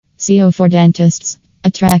SEO for dentists.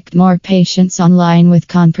 Attract more patients online with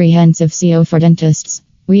comprehensive SEO for dentists.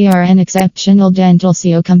 We are an exceptional dental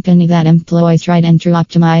SEO company that employs tried and true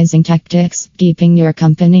optimizing tactics, keeping your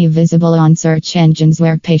company visible on search engines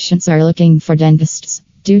where patients are looking for dentists.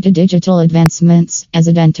 Due to digital advancements, as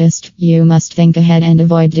a dentist, you must think ahead and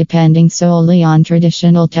avoid depending solely on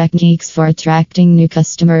traditional techniques for attracting new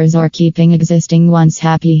customers or keeping existing ones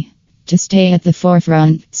happy. To stay at the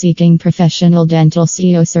forefront, seeking professional dental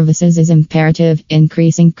SEO services is imperative,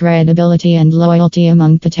 increasing credibility and loyalty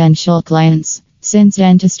among potential clients. Since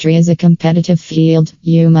dentistry is a competitive field,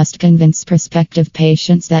 you must convince prospective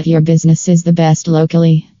patients that your business is the best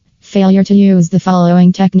locally. Failure to use the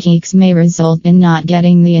following techniques may result in not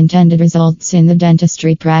getting the intended results in the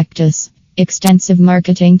dentistry practice. Extensive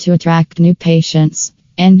marketing to attract new patients.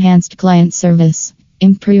 Enhanced client service.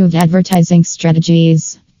 Improved advertising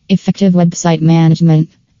strategies. Effective website management.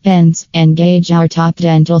 Hence, engage our top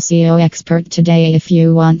dental SEO expert today if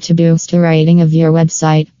you want to boost the rating of your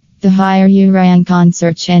website. The higher you rank on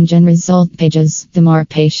search engine result pages, the more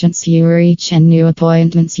patients you reach and new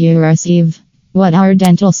appointments you receive. What our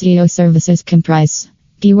dental SEO services comprise?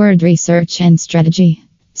 Keyword research and strategy.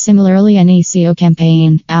 Similarly, an SEO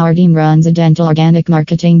campaign, our team runs a dental organic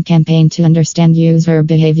marketing campaign to understand user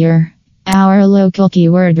behavior. Our local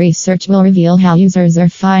keyword research will reveal how users are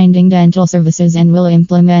finding dental services and will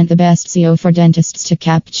implement the best SEO for dentists to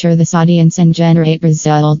capture this audience and generate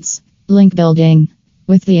results. Link building.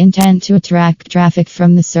 With the intent to attract traffic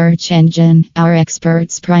from the search engine, our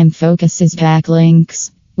experts' prime focus is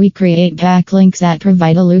backlinks. We create backlinks that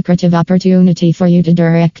provide a lucrative opportunity for you to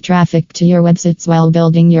direct traffic to your websites while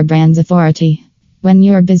building your brand's authority. When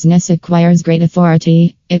your business acquires great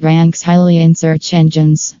authority, it ranks highly in search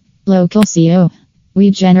engines. Local SEO.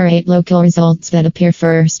 We generate local results that appear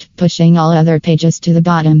first, pushing all other pages to the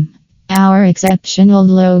bottom. Our exceptional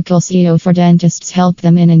local SEO for dentists help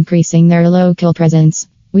them in increasing their local presence.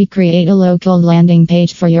 We create a local landing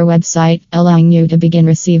page for your website, allowing you to begin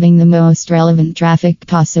receiving the most relevant traffic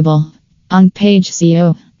possible. On-page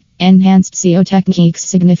SEO. Enhanced SEO techniques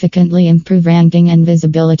significantly improve ranking and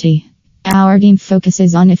visibility. Our team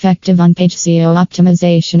focuses on effective on-page SEO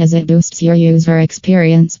optimization as it boosts your user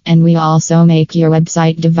experience, and we also make your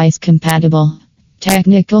website device compatible.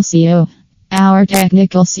 Technical SEO. Our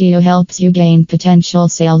technical SEO helps you gain potential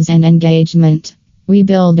sales and engagement. We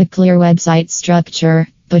build a clear website structure,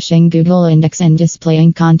 pushing Google index and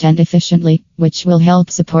displaying content efficiently, which will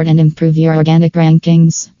help support and improve your organic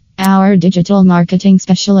rankings. Our digital marketing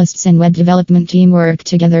specialists and web development team work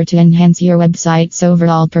together to enhance your website's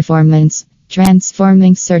overall performance,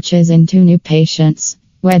 transforming searches into new patients.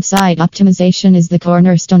 Website optimization is the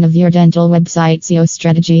cornerstone of your dental website SEO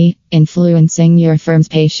strategy, influencing your firm's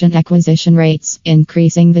patient acquisition rates,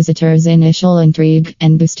 increasing visitors' initial intrigue,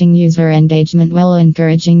 and boosting user engagement while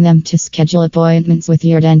encouraging them to schedule appointments with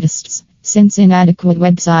your dentists. Since inadequate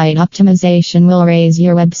website optimization will raise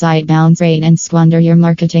your website bounce rate and squander your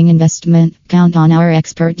marketing investment, count on our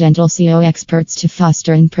expert dental SEO experts to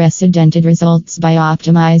foster unprecedented results by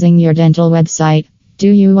optimizing your dental website.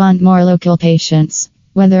 Do you want more local patients?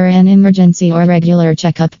 Whether an emergency or regular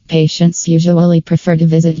checkup, patients usually prefer to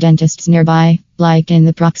visit dentists nearby, like in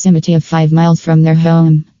the proximity of 5 miles from their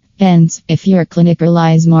home. Hence, if your clinic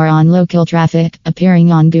relies more on local traffic,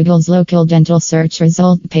 appearing on Google's local dental search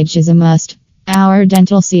result page is a must. Our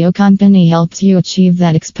dental SEO company helps you achieve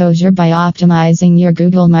that exposure by optimizing your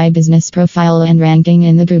Google My Business profile and ranking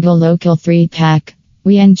in the Google Local 3-pack.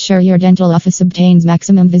 We ensure your dental office obtains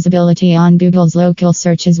maximum visibility on Google's local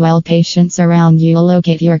searches while patients around you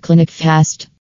locate your clinic fast.